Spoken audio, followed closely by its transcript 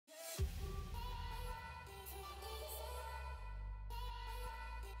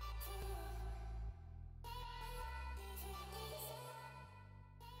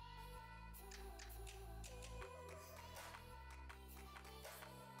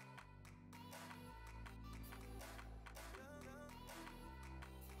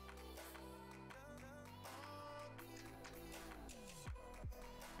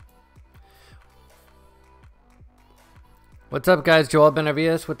What's up, guys? Joel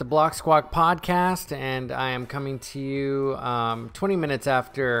Benavides with the BlokSquawk podcast, and I am coming to you 20 minutes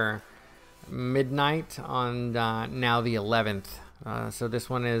after midnight on now the 11th. So this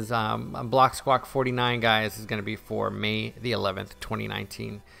one is BlokSquawk 49, guys. Is going to be for May the 11th,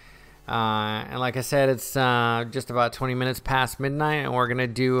 2019. And like I said, it's just about 20 minutes past midnight, and we're going to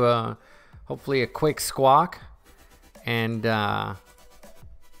do hopefully a quick squawk and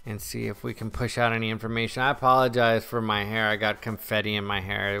see if we can push out any information. I apologize for my hair. I got confetti in my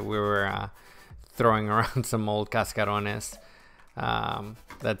hair. We were throwing around some old cascarones.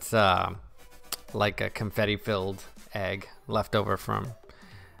 That's like a confetti-filled egg left over from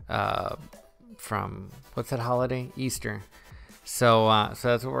what's that holiday? Easter. So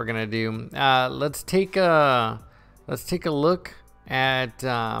that's what we're gonna do. Let's take a look at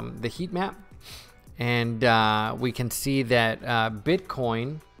the heat map, and we can see that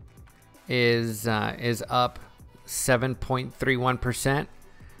Bitcoin is up 7.31%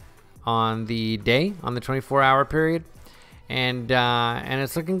 on the day, on the 24-hour period, and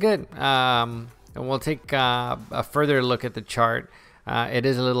it's looking good. And we'll take a further look at the chart. It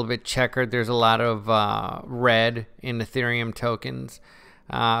is a little bit checkered. There's a lot of red in Ethereum tokens,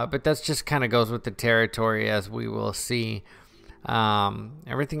 but that's just kind of goes with the territory, as we will see.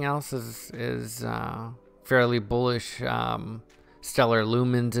 Everything else is fairly bullish. Stellar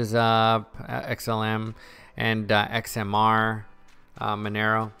Lumens is up, XLM, and XMR,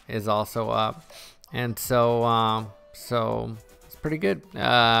 Monero is also up, and so it's pretty good.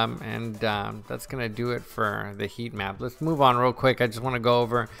 And that's gonna do it for the heat map. Let's move on real quick. I just want to go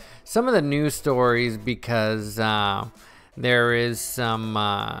over some of the news stories because there is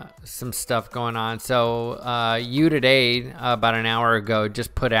some stuff going on. So you today, about an hour ago,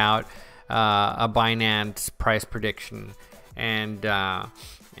 just put out a Binance price prediction, and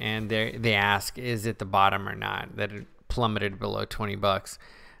they ask, is it the bottom or not, that it plummeted below 20 bucks.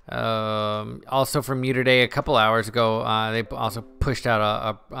 Also from you today, a couple hours ago, they also pushed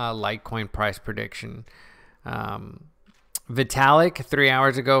out a Litecoin price prediction. Vitalik 3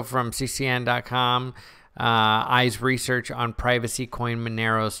 hours ago from ccn.com, eyes research on privacy coin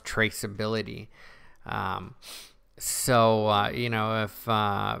Monero's traceability. So you know, if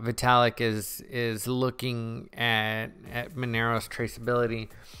Vitalik is looking at Monero's traceability,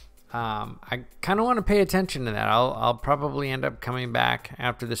 I kind of want to pay attention to that. I'll probably end up coming back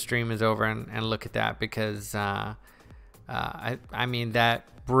after the stream is over and look at that, because I mean, that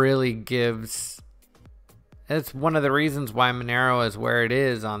really gives. It's one of the reasons why Monero is where it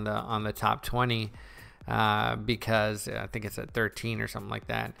is on the top 20, because I think it's at 13 or something like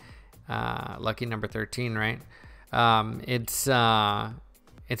that. Lucky number 13, right? It's the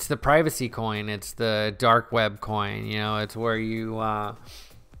privacy coin. It's the dark web coin. You know, it's where you're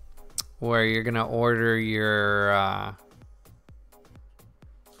gonna order your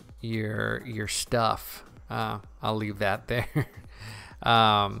stuff. I'll leave that there.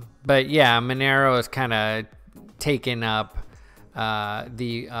 But yeah, Monero is kind of taken up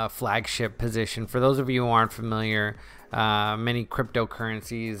the flagship position. For those of you who aren't familiar, many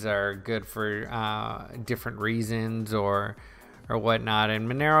cryptocurrencies are good for different reasons or whatnot, and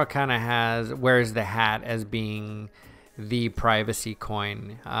Monero kind of wears the hat as being the privacy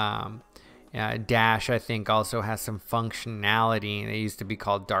coin. Dash, I think, also has some functionality. They used to be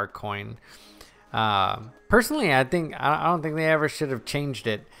called dark coin. Personally, I don't think they ever should have changed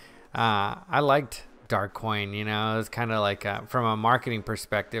it. I liked dark coin. You know, it was kind of like from a marketing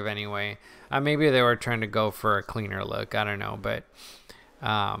perspective anyway. Maybe they were trying to go for a cleaner look. I don't know, but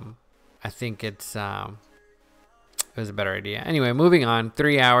I think it was a better idea. Anyway, moving on.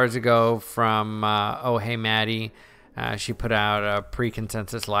 3 hours ago from Oh Hey Maddie, she put out a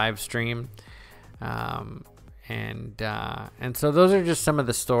pre-consensus live stream, and so those are just some of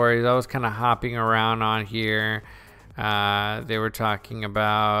the stories. I was kind of hopping around on here. They were talking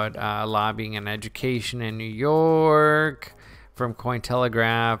about lobbying and education in New York. From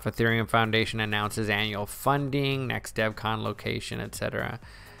Cointelegraph, Ethereum Foundation announces annual funding, next DevCon location, etc.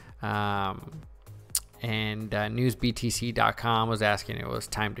 And newsbtc.com was asking if it was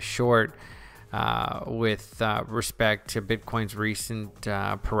time to short with respect to Bitcoin's recent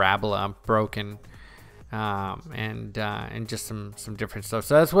parabola broken, and just some different stuff.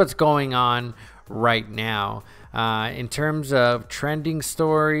 So that's what's going on right now. In terms of trending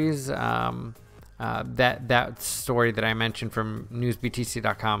stories, that story that I mentioned from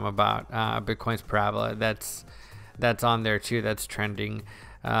newsbtc.com about Bitcoin's parabola, that's on there too. That's trending.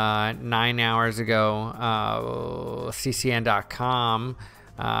 9 hours ago, ccn.com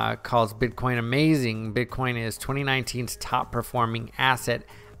calls Bitcoin amazing. Bitcoin is 2019's top performing asset,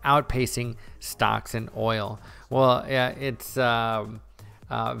 outpacing stocks and oil. Well, yeah, it's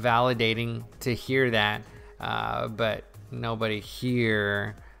validating to hear that, but nobody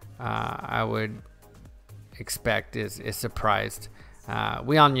here, I would expect, is surprised.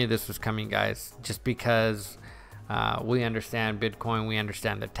 We all knew this was coming, guys, just because we understand Bitcoin, we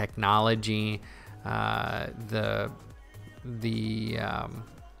understand the technology, the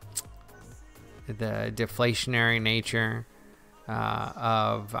deflationary nature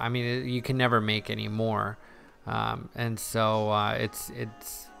of, I mean, you can never make any more, and so it's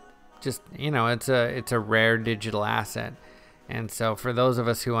just, you know, it's a rare digital asset, and so for those of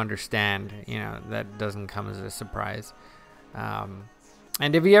us who understand, you know, that doesn't come as a surprise.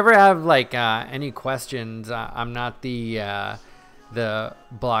 And if you ever have like any questions, I'm not the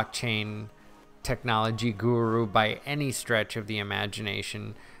blockchain technology guru by any stretch of the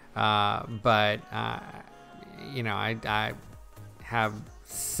imagination, but you know, I have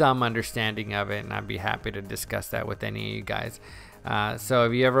some understanding of it, and I'd be happy to discuss that with any of you guys. So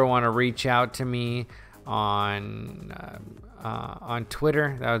if you ever want to reach out to me on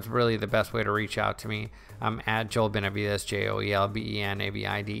Twitter, that was really the best way to reach out to me. I'm at Joel Benavidez,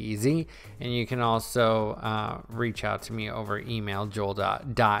 JoelBenavidez, and you can also reach out to me over email,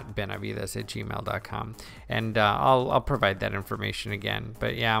 joel.benavidez@gmail.com, and I'll provide that information again.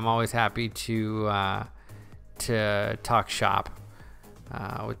 But yeah, I'm always happy to talk shop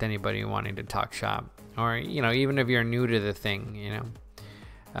with anybody wanting to talk shop, or, you know, even if you're new to the thing, you know.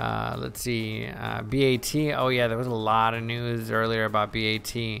 Let's see, BAT. Oh yeah, there was a lot of news earlier about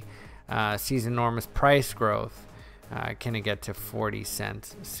BAT. Sees enormous price growth. Can it get to 40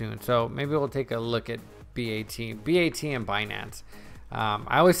 cents soon? So maybe we'll take a look at BAT and Binance.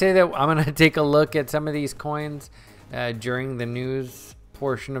 I always say that I'm going to take a look at some of these coins during the news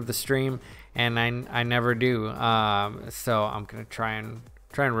portion of the stream, and I never do. So I'm going to try and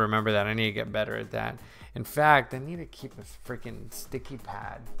remember that. I need to get better at that. In fact, I need to keep a freaking sticky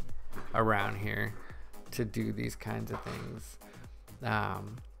pad around here to do these kinds of things.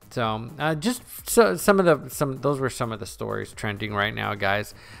 Those were some of the stories trending right now,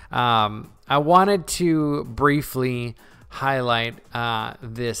 guys. I wanted to briefly highlight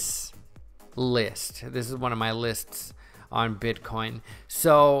this list. This is one of my lists on Bitcoin.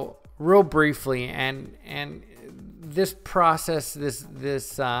 So real briefly, and this process, this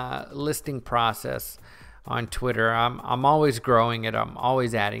listing process on Twitter, I'm always growing it. I'm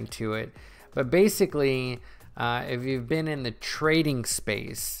always adding to it. But basically, if you've been in the trading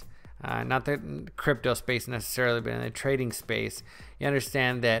space, not the crypto space necessarily, but in the trading space, you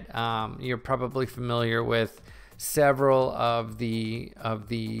understand that you're probably familiar with several of the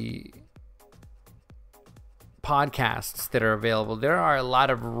podcasts that are available. There are a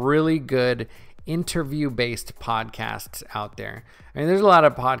lot of really good interview-based podcasts out there. I mean, there's a lot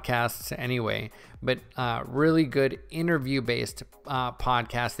of podcasts anyway, but really good interview-based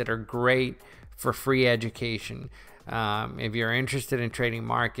podcasts that are great for free education. If you're interested in trading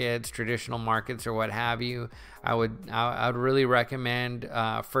markets, traditional markets, or what have you, I would really recommend,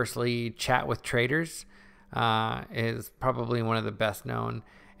 firstly, Chat with Traders is probably one of the best known.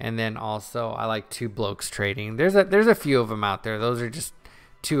 And then also I like Two Blokes Trading. There's a few of them out there. Those are just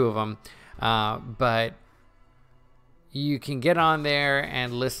two of them. But you can get on there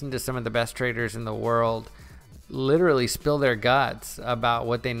and listen to some of the best traders in the world literally spill their guts about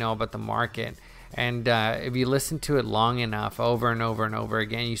what they know about the market. And if you listen to it long enough, over and over and over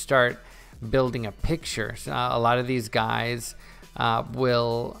again, you start building a picture. So a lot of these guys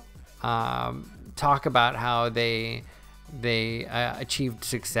will talk about how they achieved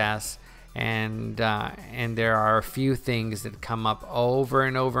success, and there are a few things that come up over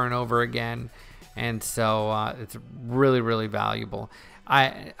and over and over again, and so it's really, really valuable.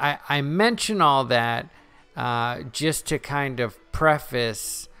 I mention all that just to kind of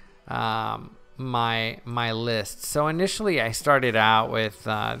preface my list. So initially I started out with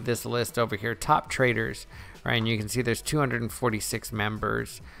this list over here, top traders, right? And you can see there's 246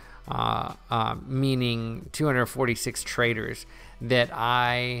 members, meaning 246 traders that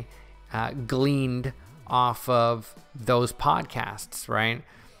I gleaned off of those podcasts, right?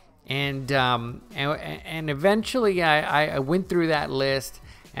 And eventually I went through that list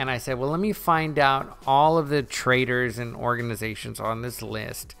and I said, well, let me find out all of the traders and organizations on this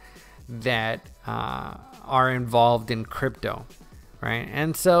list that are involved in crypto, right?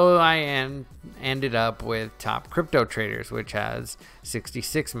 And so I ended up with Top Crypto Traders, which has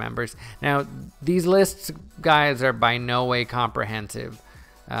 66 members. Now, these lists, guys, are by no way comprehensive,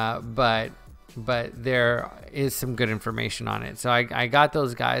 but there is some good information on it. So I got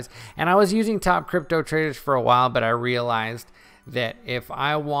those guys, and I was using Top Crypto Traders for a while, but I realized that if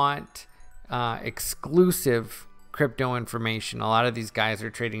I want exclusive crypto information. A lot of these guys are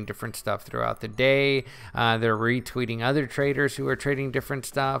trading different stuff throughout the day. They're retweeting other traders who are trading different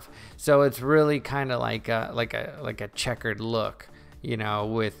stuff. So it's really kind of like a checkered look, you know,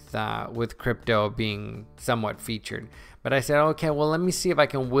 with crypto being somewhat featured. But I said, okay, well, let me see if I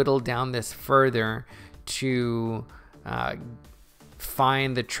can whittle down this further to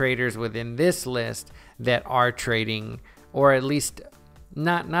find the traders within this list that are trading, or at least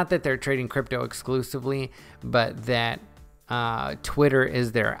not that they're trading crypto exclusively, but that Twitter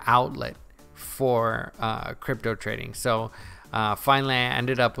is their outlet for crypto trading. So finally, I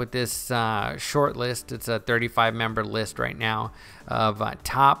ended up with this short list. It's a 35-member list right now of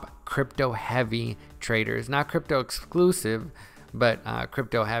top crypto heavy traders, not crypto exclusive, but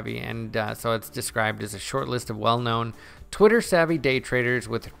crypto heavy. And so it's described as a short list of well-known Twitter savvy day traders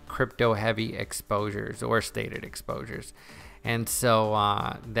with crypto heavy exposures or stated exposures. And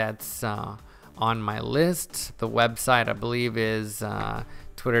so that's on my list. The website, I believe, is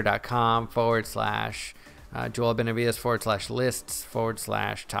twitter.com/ Joel Benavides / lists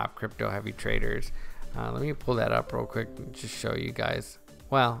 / top crypto heavy traders. Let me pull that up real quick and just show you guys.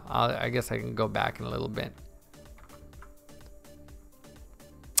 Well, I guess I can go back in a little bit.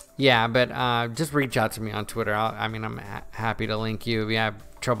 Yeah, but just reach out to me on Twitter. I'm happy to link you if you have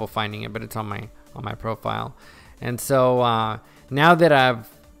trouble finding it, but it's on my profile. And so now that I've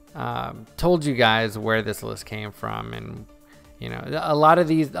told you guys where this list came from, and you know, a lot of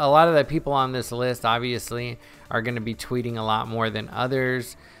the people on this list obviously are going to be tweeting a lot more than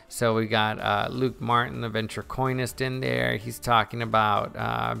others. So we got Luke Martin, the venture coinist, in there. He's talking about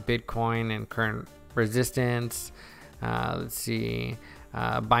Bitcoin and current resistance. Let's see.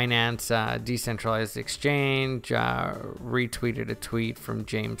 Binance decentralized exchange retweeted a tweet from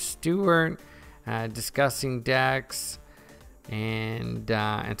James Stewart discussing DEX, and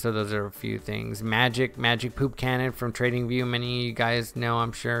so those are a few things. Magic Poop Cannon from TradingView, many of you guys know,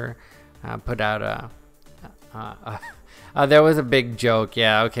 I'm sure, put out there was a big joke.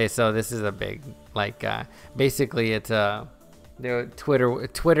 Yeah, okay, so this is a big, like, basically it's the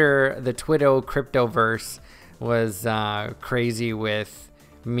Twitter cryptoverse was crazy with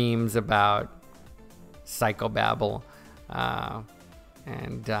memes about psychobabble,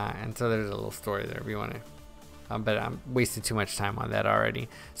 and so there's a little story there if you want to, but I'm wasted too much time on that already.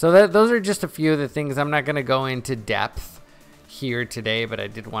 So those are just a few of the things. I'm not going to go into depth here today, but I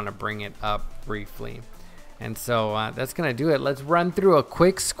did want to bring it up briefly. And so that's going to do it. Let's run through a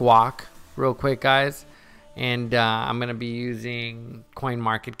quick squawk real quick, guys. And I'm going to be using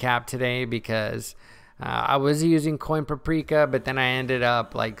CoinMarketCap today because I was using Coin Paprika, but then I ended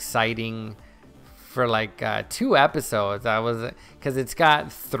up like citing for like 2 episodes. Because it's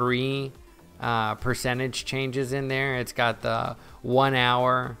got 3 percentage changes in there. It's got the 1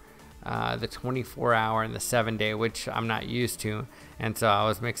 hour, the 24 hour, and the 7-day, which I'm not used to. And so I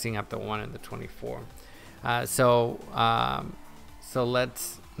was mixing up the 1 and the 24. So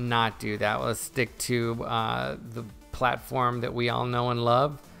let's not do that. Let's stick to the platform that we all know and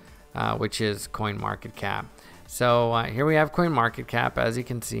love, which is CoinMarketCap. So here we have CoinMarketCap, as you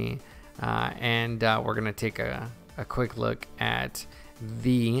can see, and we're going to take a quick look at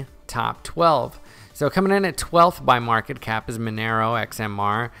the top 12. So coming in at 12th by market cap is Monero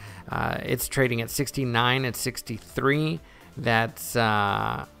XMR. It's trading at 69 at 63. That's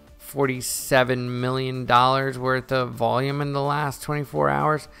 $47 million worth of volume in the last 24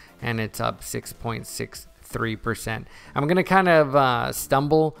 hours, and it's up 6.63%. I'm going to kind of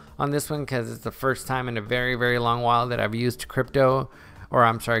stumble on this one because it's the first time in a very, very long while that I've used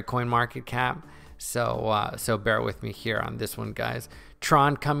CoinMarketCap. So bear with me here on this one, guys.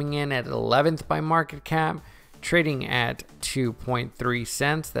 Tron coming in at 11th by market cap, trading at 2.3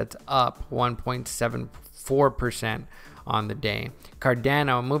 cents. That's up 1.74% on the day.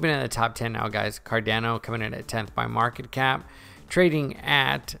 Cardano moving in the top 10 now, guys. Cardano coming in at 10th by market cap, trading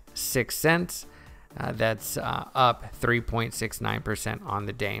at 6 cents. That's up 3.69% on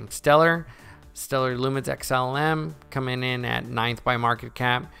the day. Stellar Lumens XLM coming in at 9th by market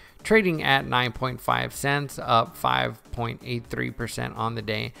cap, trading at 9.5 cents, up 5.83% on the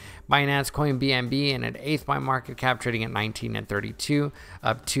day. Binance Coin BNB in at 8th by market cap, trading at 19 and 32,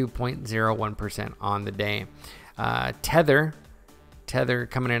 up 2.01% on the day. Tether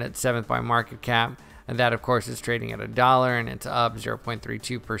coming in at 7th by market cap, and that of course is trading at $1, and it's up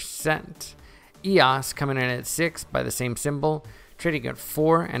 0.32%. EOS coming in at 6th by the same symbol, trading at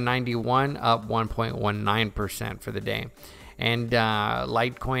 4.91, up 1.19% for the day. And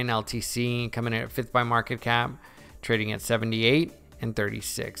Litecoin LTC coming in at 5th by market cap, trading at 78 and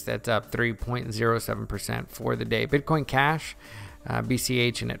 36. That's up 3.07% for the day. Bitcoin Cash,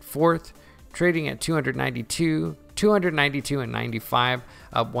 BCH in at 4th, trading at 292 and 95,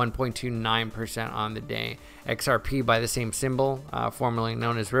 up 1.29% on the day. XRP by the same symbol, formerly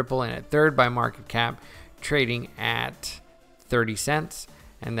known as Ripple, and at third by market cap, trading at 30 cents,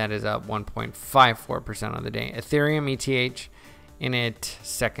 and that is up 1.54% on the day. Ethereum ETH in it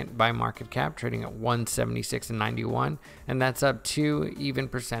second by market cap, trading at 176 and 91, and that's up 2 even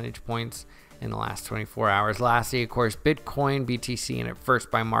percentage points in the last 24 hours. Lastly, of course, Bitcoin BTC in it first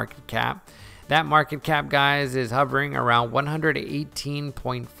by market cap. That market cap, guys, is hovering around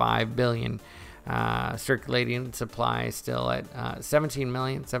 118.5 billion. Circulating supply still at 17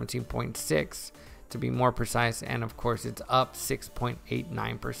 million, 17.6 to be more precise, and of course it's up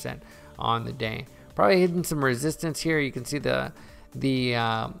 6.89% on the day. Probably hitting some resistance here. You can see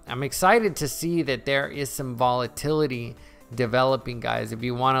I'm excited to see that there is some volatility developing, guys. If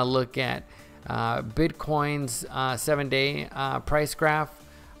you want to look at Bitcoin's 7-day price graph,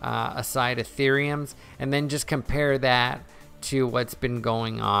 aside Ethereum's, and then just compare that to what's been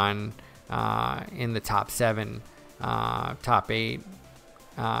going on in the top 7, top 8,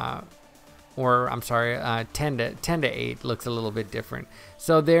 or I'm sorry, 10 to 8 looks a little bit different.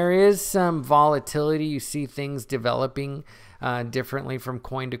 So there is some volatility. You see things developing differently from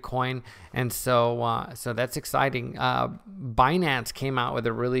coin to coin, and so that's exciting. Binance came out with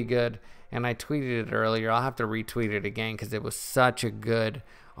a really good, and I tweeted it earlier. I'll have to retweet it again because it was such a good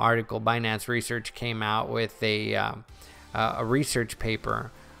article. Binance Research came out with a research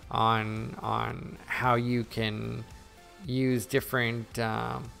paper on how you can use different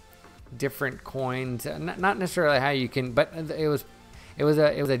coins, not necessarily how you can, but it was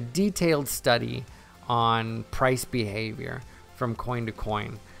a detailed study on price behavior from coin to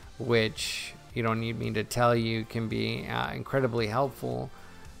coin, which you don't need me to tell you can be incredibly helpful.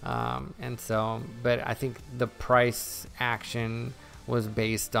 And so, but I think the price action was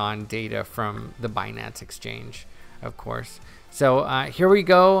based on data from the Binance exchange, of course. So here we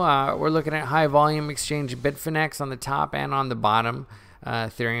go. We're looking at high volume exchange Bitfinex on the top and on the bottom.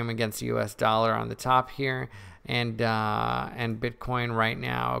 Ethereum against the US dollar on the top here, and Bitcoin right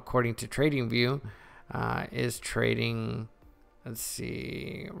now, according to TradingView, is trading, let's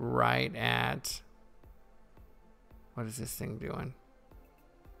see, right at, what is this thing doing?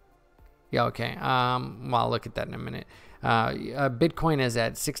 Yeah, okay. Well, I'll look at that in a minute. Bitcoin is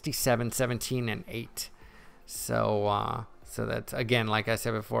at 67.17 and 8. So that's, again, like I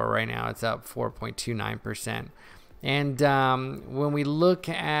said before, right now it's up 4.29%. And when we look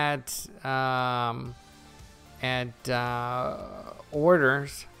at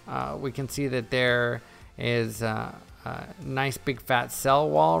orders, we can see that there is a nice big fat sell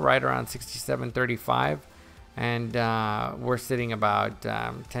wall right around 67.35. And we're sitting about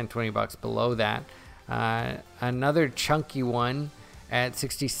 10-20 bucks below that. Another chunky one at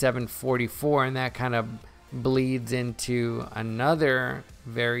 67.44, and that kind of bleeds into another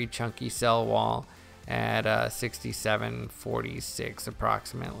very chunky sell wall at 67.46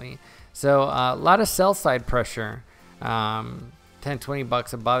 approximately. So a lot of sell side pressure, 10-20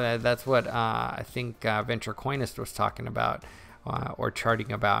 bucks above that. That's what I think Venture Coinist was talking about or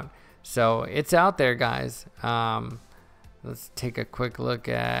charting about. So it's out there, guys. Let's take a quick look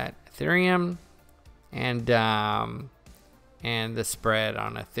at Ethereum, and the spread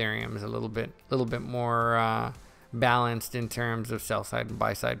on Ethereum is a little bit more balanced in terms of sell side and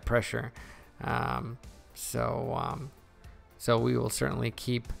buy side pressure. So we will certainly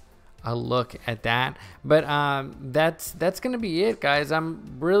keep a look at that. But that's going to be it, guys.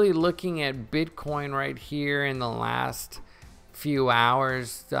 I'm really looking at Bitcoin right here in the last few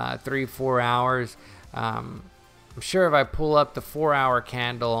hours, 3-4 hours. I'm sure if I pull up the 4-hour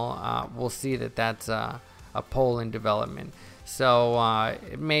candle, we'll see that that's a pole in development. So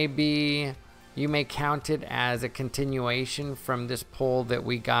it may be, you may count it as a continuation from this pole that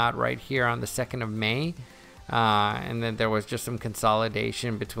we got right here on the 2nd of May. And then there was just some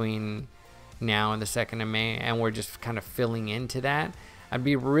consolidation between now and the 2nd of May, and we're just kind of filling into that. I'd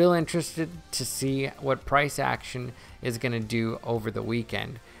be real interested to see what price action is going to do over the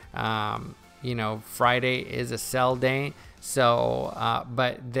weekend. You know, Friday is a sell day, so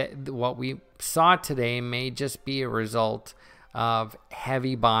but what we saw today may just be a result of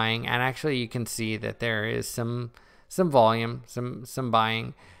heavy buying, and actually you can see that there is some volume, some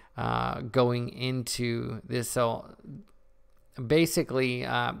buying going into this. So basically,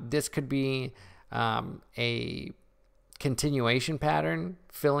 this could be a continuation pattern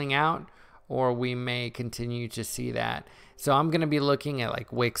filling out, or we may continue to see that. So I'm going to be looking at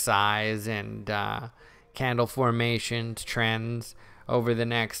like wick size and candle formations, trends over the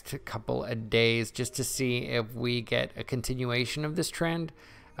next couple of days, just to see if we get a continuation of this trend,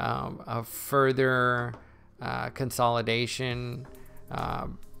 a further consolidation,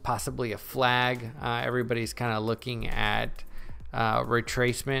 possibly a flag. Everybody's kind of looking at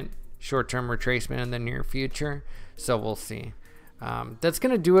retracement, short-term retracement in the near future. So we'll see. That's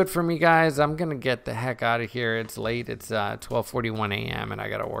gonna do it for me, guys. I'm gonna get the heck out of here. It's late. It's 12:41 a.m. and I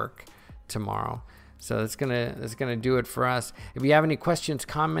gotta work tomorrow. So that's gonna do it for us. If you have any questions,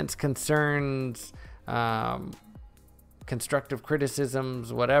 comments, concerns, constructive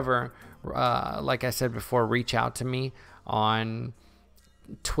criticisms, whatever, like I said before, reach out to me on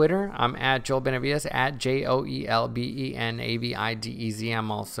Twitter. I'm at Joel Benavidez, at JoelBenavidez. I'm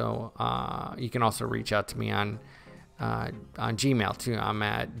also, you can also reach out to me on Gmail too. I'm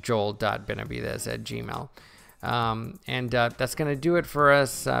at joel.benavidez@gmail. And that's going to do it for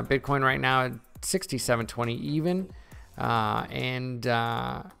us. Bitcoin right now at 67.20 even. And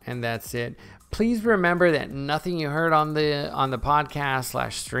that's it. Please remember that nothing you heard on the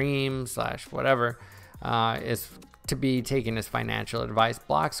podcast / stream / whatever is to be taken as financial advice.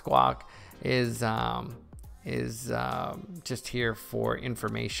 BlokSquawk is just here for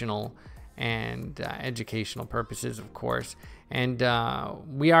informational and educational purposes, of course. And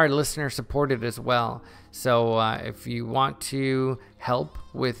we are listener supported as well. So if you want to help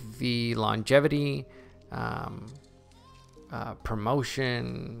with the longevity,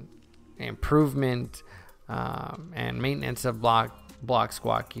 promotion, improvement, and maintenance of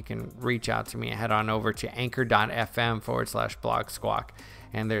BlokSquawk, you can reach out to me. Head on over to anchor.fm/BlokSquawk,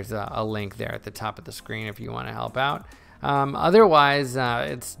 and there's a link there at the top of the screen if you want to help out. Otherwise,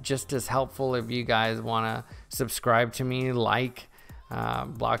 it's just as helpful if you guys want to subscribe to me.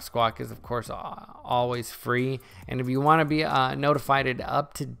 BlokSquawk is, of course, always free, and if you want to be notified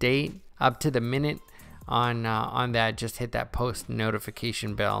up to date, up to the minute on that, just hit that post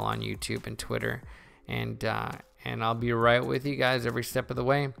notification bell on YouTube and Twitter, and I'll be right with you guys every step of the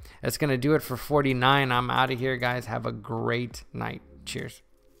way. That's gonna do it for 49. I'm out of here, guys. Have a great night. Cheers.